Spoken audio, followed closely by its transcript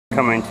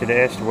Coming to the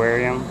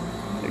estuarium.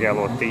 They got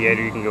a little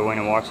theater, you can go in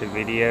and watch a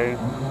video.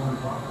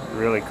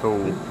 Really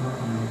cool.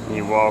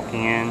 You walk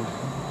in,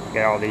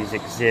 got all these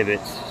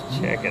exhibits.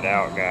 Check it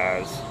out,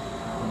 guys.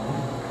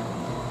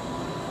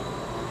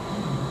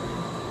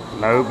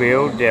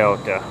 Mobile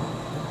Delta.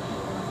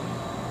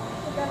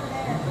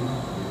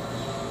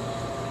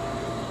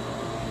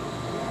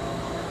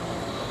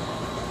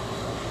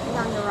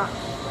 On the rock.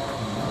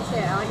 Is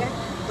there an alligator?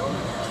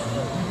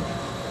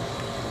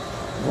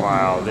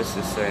 Wow, this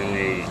is so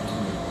neat.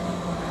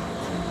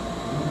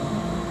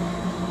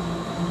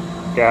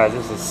 Guys,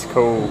 this is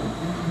cool.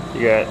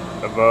 You got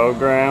above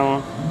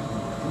ground,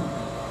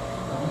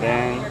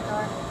 then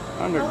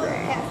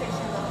underground. Catfish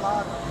in the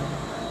log.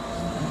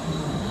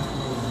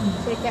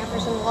 See a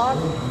catfish in the log?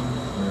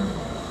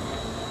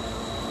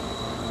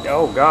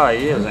 Oh God,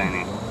 he is, ain't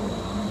he?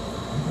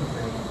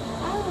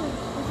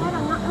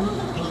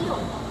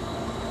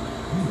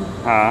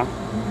 Huh?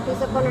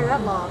 He's up under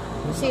that log.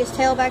 You see his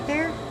tail back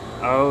there?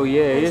 Oh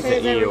yeah, it is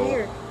an eel.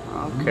 Here.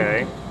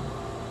 Okay.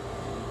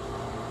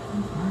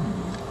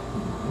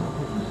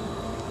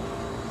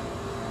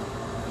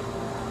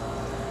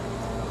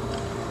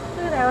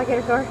 Look at the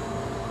alligator car.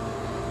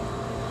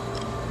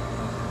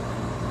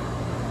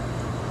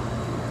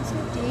 What's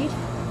up, dude?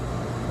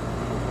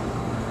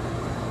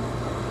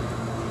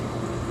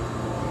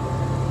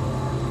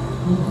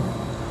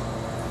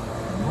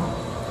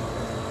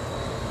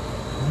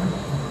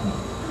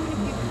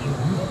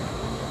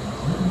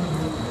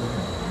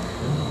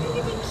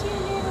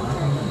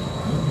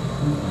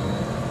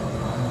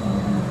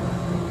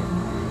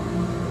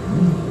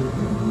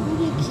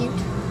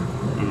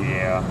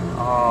 Yeah.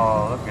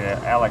 Oh, look at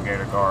that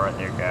alligator gar right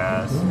there,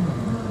 guys.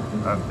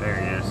 Oh, there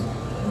he is.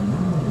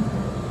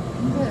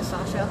 Look at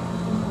Sasha.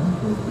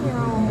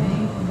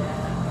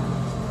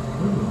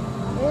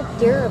 They're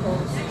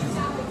durables.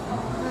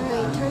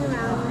 Alright, turn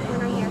around. One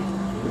right here.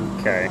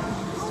 Okay.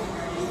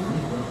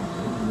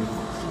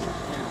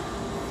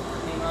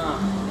 Hey Mom,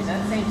 is that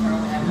the same turtle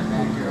we have in the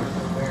backyard?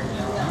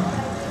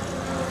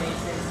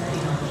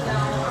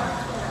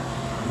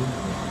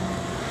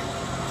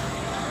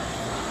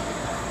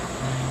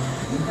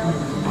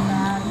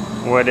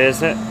 What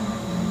is it?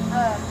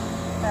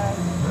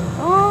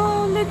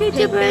 Oh, look at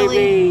your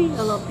babies.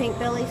 The little pink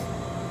bellies.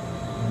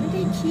 Aren't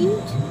they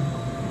cute?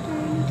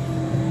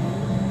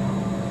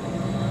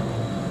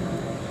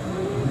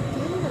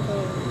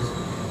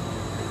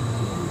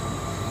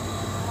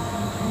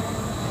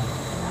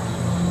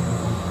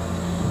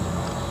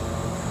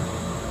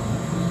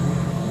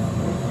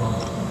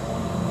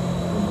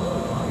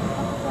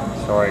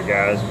 Sorry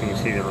guys, you can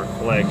see the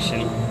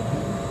reflection.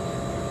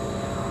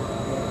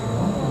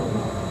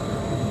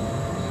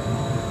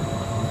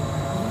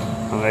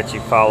 I'll let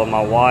you follow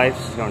my wife.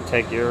 She's gonna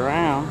take you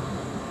around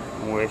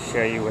and we'll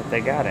show you what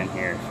they got in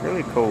here. It's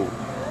really cool.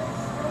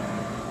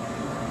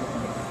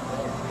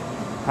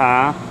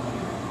 Huh?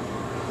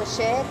 The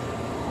shed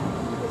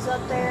is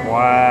up there.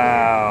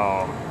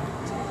 Wow.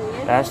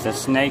 That's the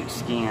snake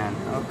skin.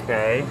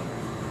 Okay.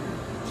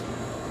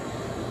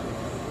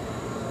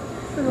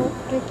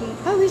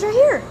 Oh, he's right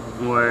here.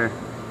 Where?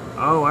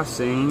 Oh, I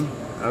seen.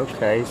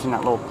 Okay, he's in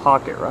that little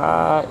pocket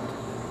right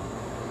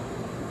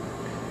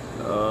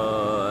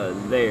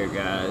there,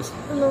 guys.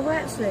 A little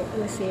rat snake.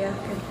 Let me see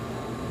after.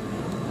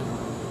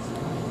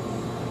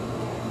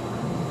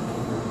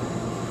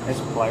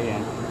 It's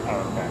playing.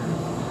 Oh, okay.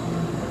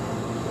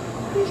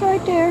 He's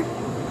right there.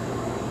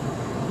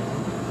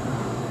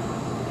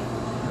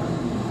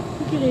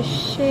 Look at his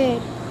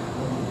shed.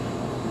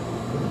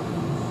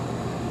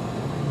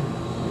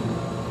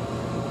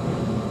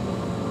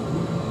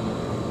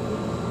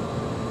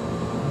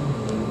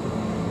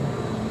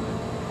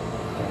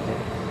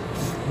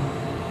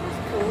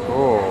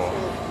 Cool.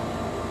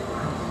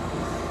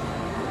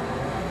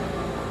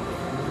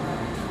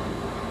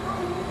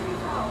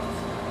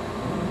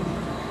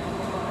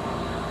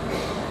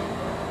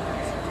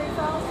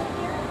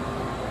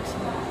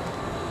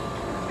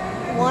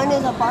 One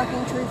is a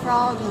barking tree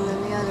frog, and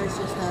then the other is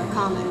just a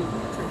common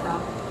tree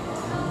frog.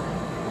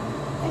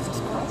 It's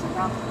just a tree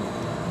frog.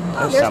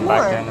 There's there's some more.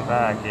 back there in the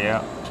back,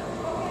 yeah.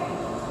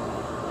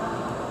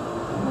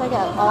 They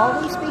got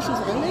all these species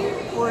in there,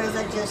 or is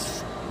it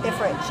just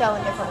different,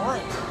 showing different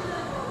ones?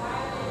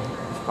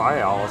 It's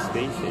probably all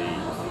species.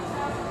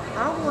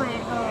 I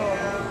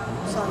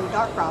want some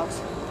dark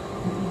frogs.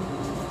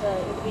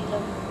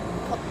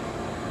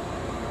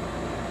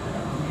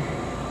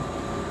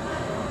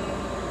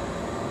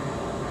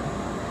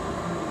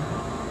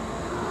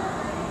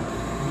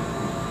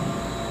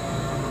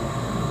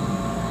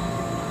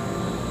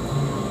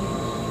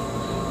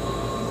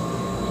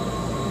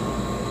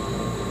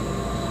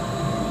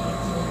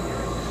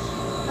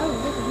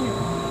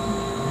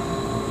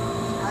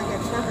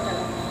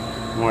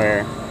 Where?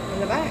 In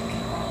the back.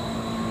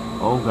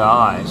 Oh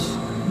gosh.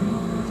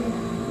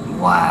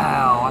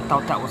 Wow, I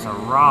thought that was a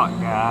rock,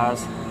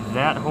 guys.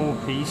 That whole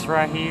piece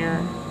right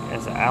here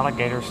is an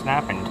alligator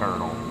snapping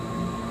turtle.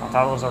 I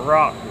thought it was a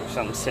rock or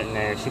something sitting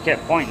there. She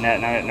kept pointing at it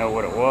and I didn't know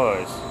what it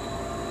was.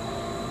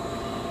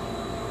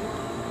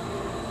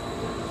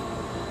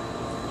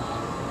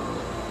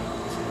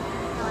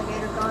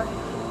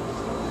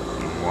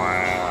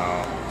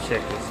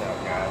 check this out,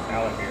 guys.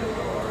 Alligator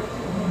guard.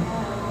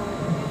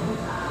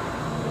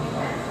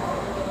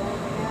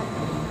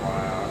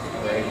 Wow, that's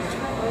crazy.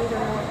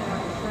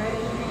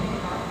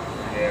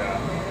 Yeah.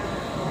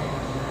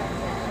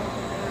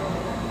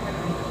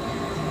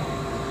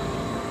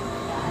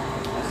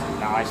 That's a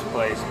nice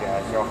place,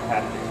 guys. Y'all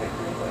have to check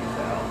this place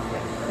out.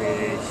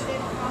 Fish,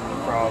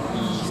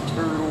 froggies,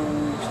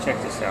 turtles. Check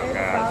this out,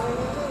 guys.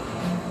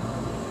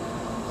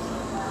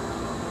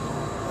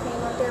 See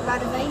him up there by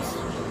the vase?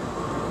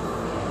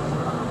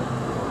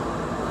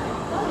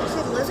 Oh, you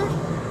see the lizard?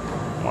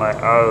 What?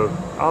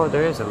 Oh,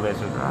 there is a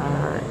lizard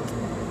right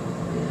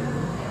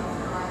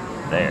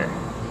there.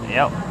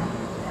 Yep.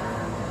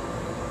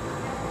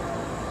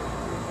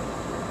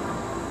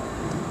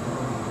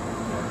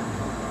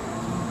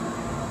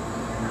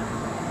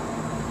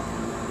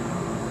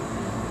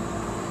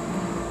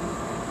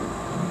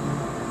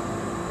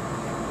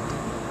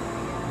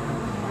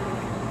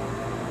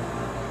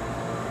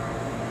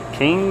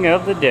 King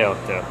of the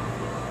Delta.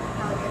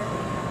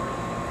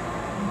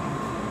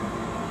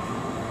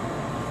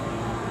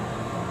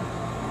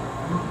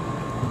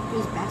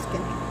 He's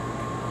basking.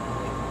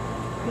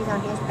 He's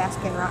on his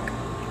basking rock.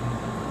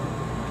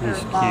 He's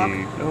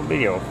cute. Little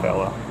bitty old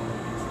fella.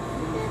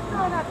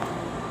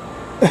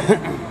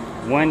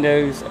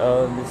 Windows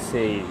of the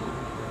sea.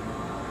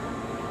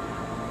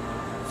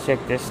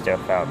 Check this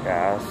stuff out,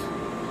 guys.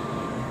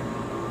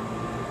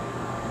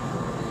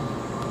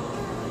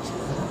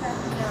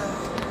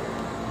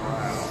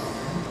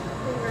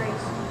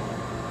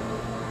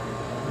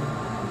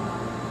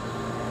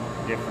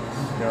 Different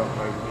stuff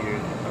over here.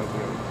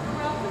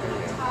 Welcome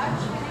to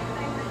touch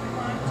anything that you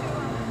want to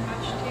on the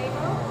touch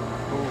table.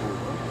 Ooh,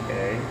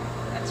 okay.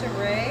 That's a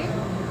ray.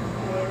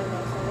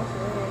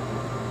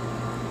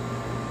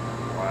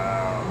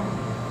 Wow.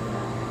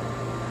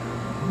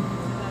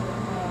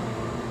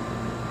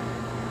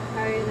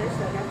 How are you this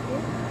up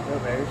here? Oh,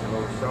 there's a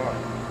little shark.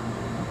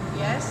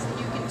 Yes, and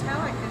you can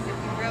tell it because if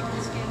you rub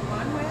the skin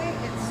one way,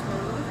 it's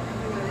smooth, and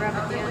when you rub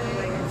it the other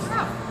way, it's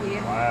rough.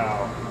 Yeah.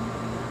 Wow.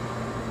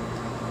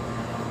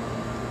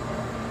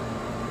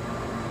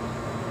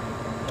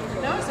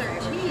 Those are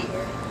teeth.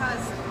 It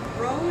has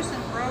rows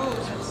and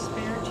rows of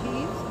spare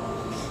teeth,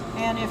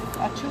 and if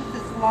a tooth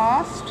is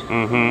lost,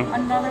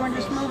 another one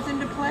just moves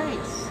into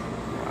place.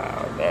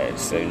 Wow,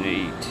 that's so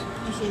neat. Did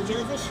you see the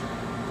jellyfish?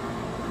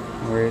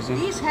 Where is he?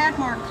 These had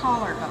more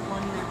color, but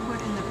when they're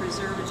put in the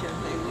preservative,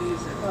 they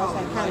lose their Well,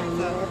 color. it's like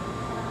Like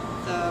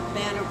the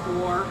Man of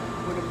War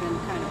would have been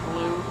kind of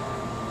blue.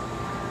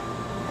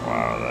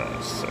 Wow, that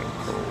is so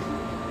cool.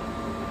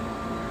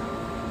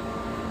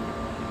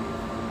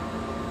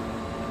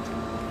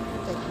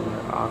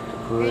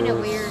 Octopus. Ain't it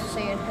weird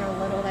seeing how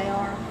little they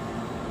are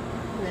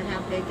and then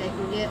how big they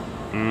can get?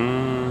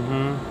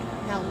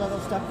 Mm-hmm. How little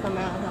stuff come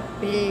out and how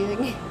big they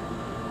get.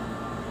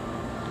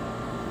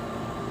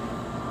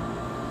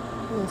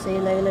 You see,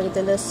 and then look at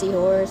the little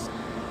seahorse.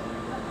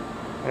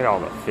 Look at all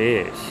the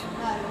fish.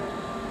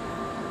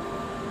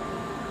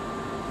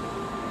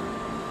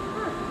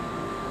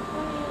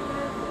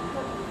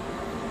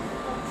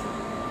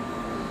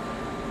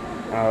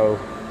 Oh,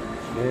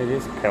 it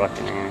is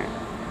pelican in it.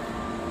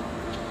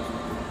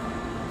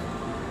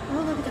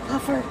 Oh, look at the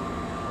puffer.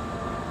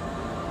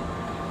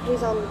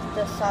 He's on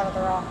this side of the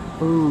rock.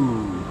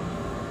 Ooh.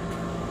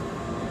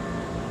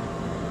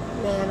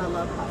 Man, I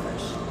love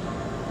puffers.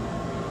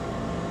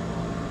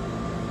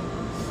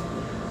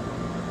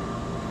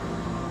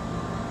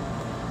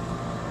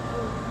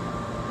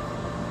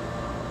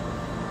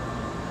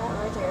 Oh,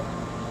 right there.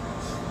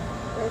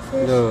 There's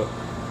fish. Look.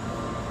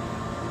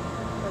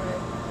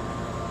 Alright.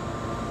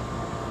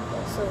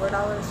 Silver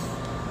dollars.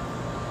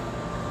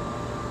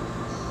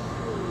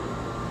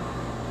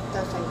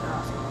 Those things are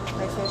awesome.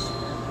 There's fish.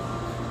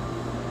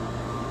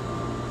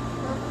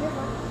 No, you're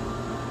fine.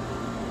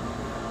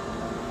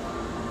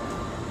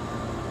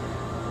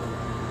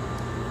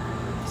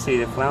 See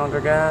the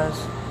flounder, guys?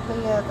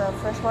 The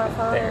freshwater There.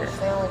 flounders,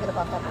 they only get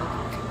about that big.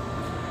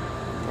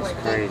 That's They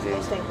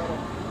crazy. stay little.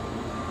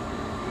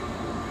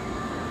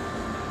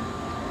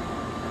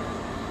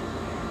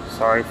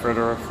 Sorry for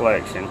the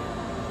reflection.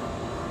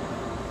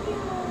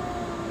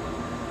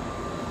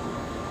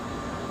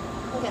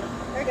 Look at him.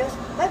 There he goes.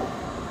 Boom.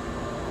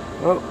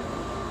 Oh,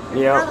 Another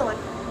yeah. one.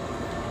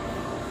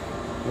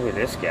 Look at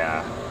this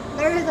guy.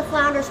 There's the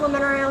flounder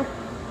swimming around.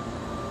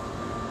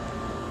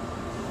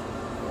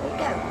 There you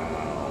go.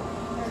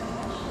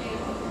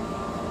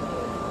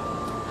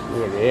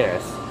 Look at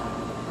this.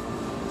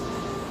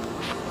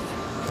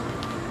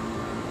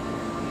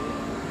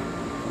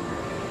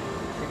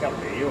 Check out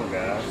the eel,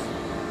 guys.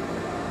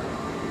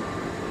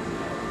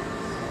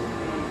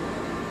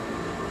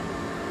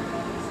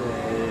 It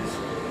says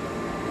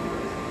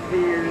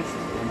spears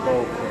and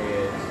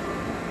bulkheads.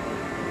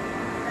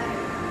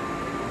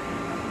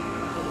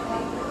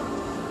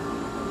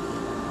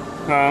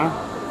 Huh?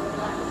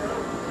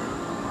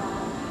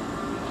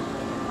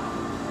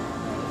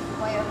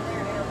 Way over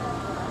there now.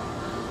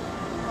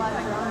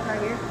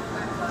 Right here.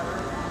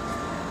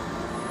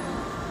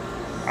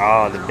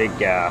 Oh, the big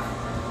guy.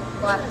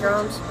 black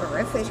drums. But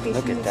redfish get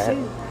Look huge at that.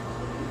 too.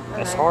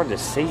 It's hard to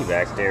see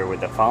back there with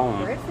the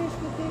phone. Redfish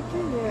get big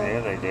too, yeah. Yeah,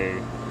 they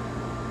do.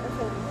 That's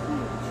like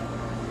huge.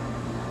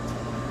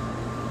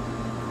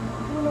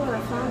 I wonder where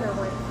the flounder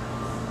went.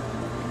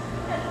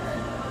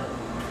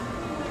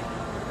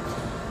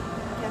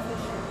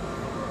 Catfish.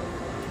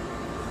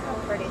 How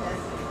pretty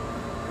though.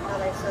 How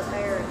they sit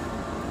there.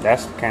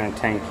 That's the kind of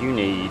tank you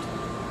need.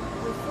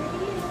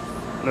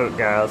 Look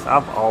guys,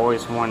 I've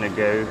always wanted to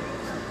go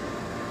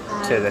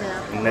to the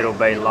Middle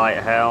Bay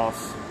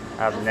Lighthouse.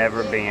 I've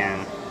never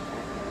been.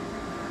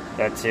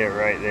 That's it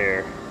right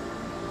there.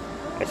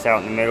 It's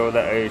out in the middle of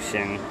the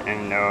ocean,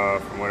 and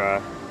from what I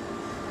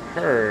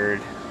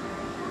heard,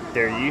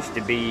 there used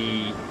to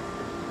be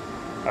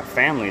a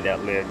family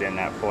that lived in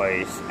that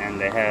place, and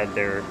they had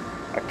a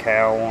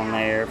cow on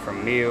there for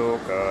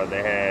milk,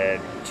 they had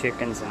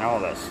chickens and all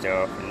that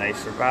stuff, and they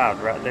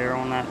survived right there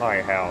on that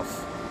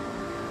lighthouse.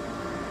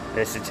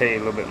 This will tell you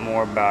a little bit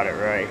more about it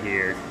right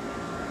here.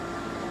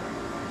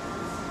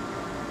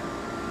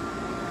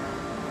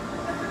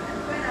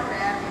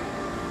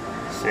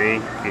 See,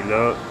 if you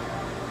look,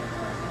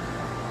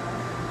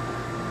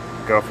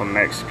 Gulf of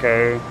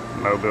Mexico,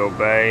 Mobile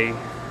Bay,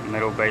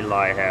 Middle Bay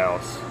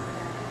Lighthouse.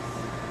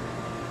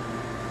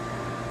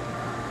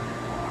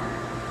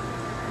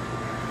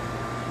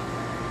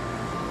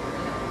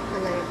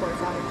 And then of course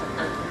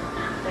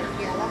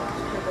yeah, that was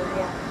super,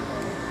 yeah.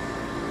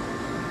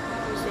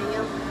 You see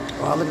him?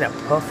 Wow, look at that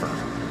puffer.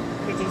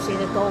 Did you see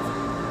the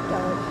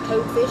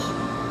toadfish?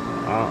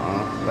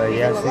 But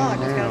yeah, He's in the log, I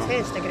see he's him got now. his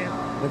head sticking out.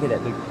 Look at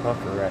that big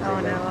puffer right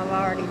Oh there. no, I've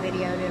already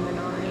videoed him and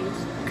all.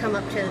 He's come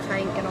up to the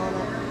tank and all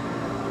that.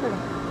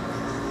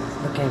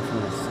 Look at him from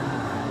the side.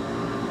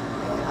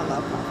 I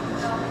love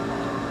puffers.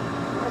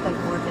 Aren't they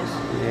gorgeous?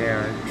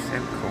 Yeah, it's so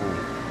cool.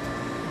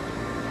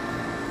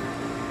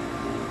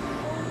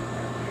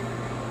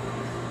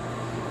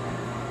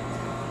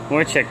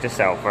 We'll check this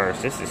out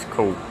first. This is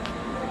cool.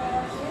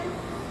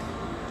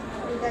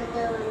 What do you got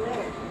going in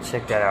there?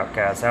 Check that out,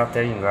 guys. Out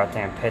there, you can go out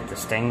there and pet the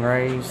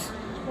stingrays.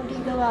 Well, do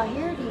you go out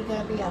here or do you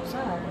gotta be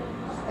outside?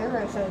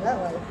 Everybody says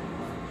that way.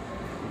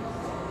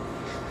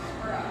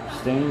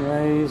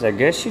 Stingrays, I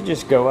guess you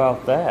just go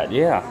out that.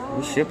 Yeah,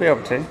 you should be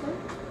able to.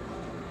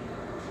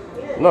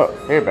 Look,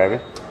 here, baby.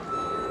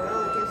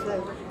 Well, I guess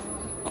so.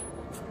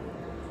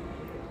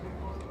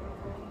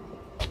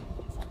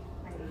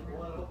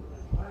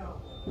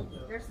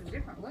 There's some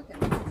different looking.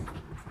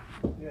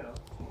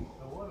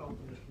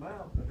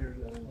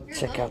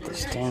 Check out the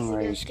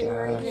stingrays,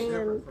 guys.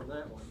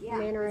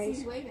 Man rays.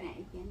 He's waving at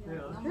you, Ken.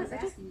 No one's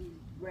asking you,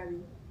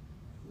 rubbing.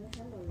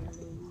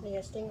 They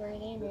got stingray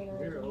and man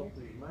rays in here.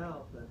 His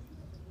mouth, and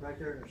right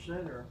there in the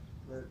center,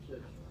 where it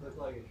looks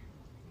like it's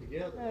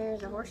together. Oh,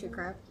 there's a horseshoe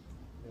crab.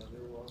 Yeah,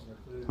 they're wanting their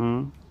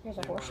food. There's a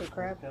horseshoe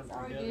crab. Come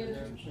together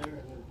there in the center,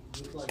 and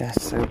it looks like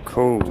That's so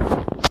cool.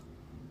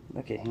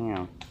 Look at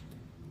him.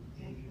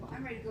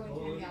 I'm ready to go into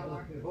the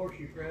yard. the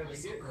horseshoe crab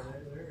is getting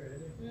it there,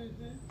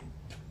 isn't it?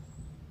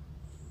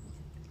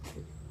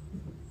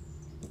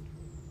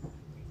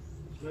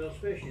 Smells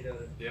fishy,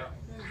 doesn't it? Yeah.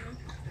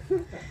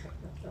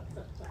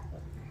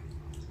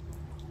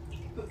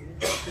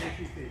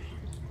 Fishy, fishy.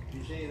 You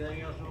see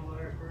anything else over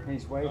there, Kurt?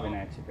 He's waving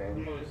at you,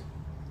 baby.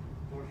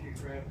 Horseshoe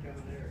crab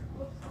coming there.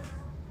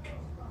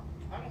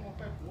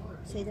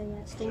 See, they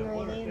got stingray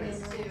and man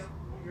rays.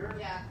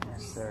 Yeah.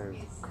 That's so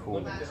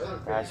cool.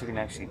 Guys, you can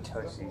actually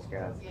touch these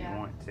guys if you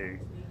want to.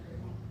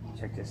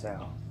 Check this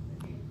out.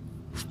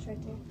 It's right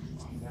there.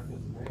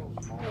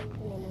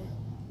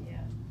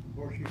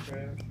 Horseshoe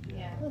crabs.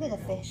 Yeah. Look at the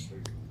fish.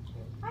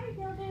 How you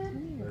feel,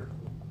 dude?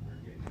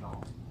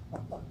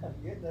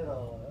 Getting it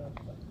all up.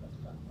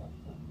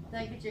 Did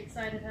I get you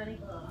excited, honey?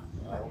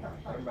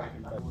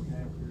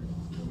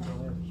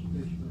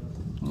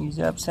 He's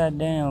upside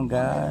down,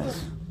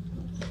 guys.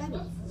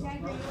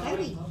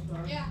 Baby.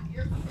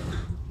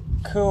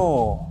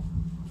 Cool.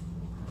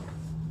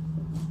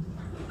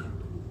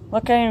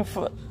 Look at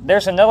him.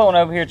 There's another one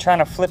over here trying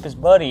to flip his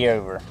buddy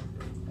over.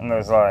 And I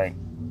was like,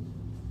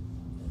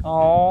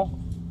 oh.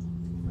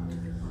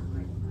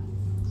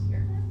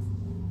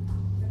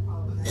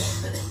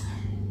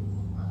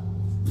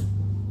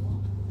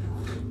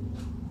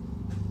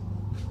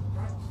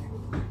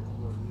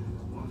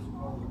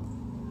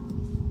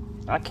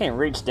 I can't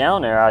reach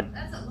down there.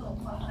 That's a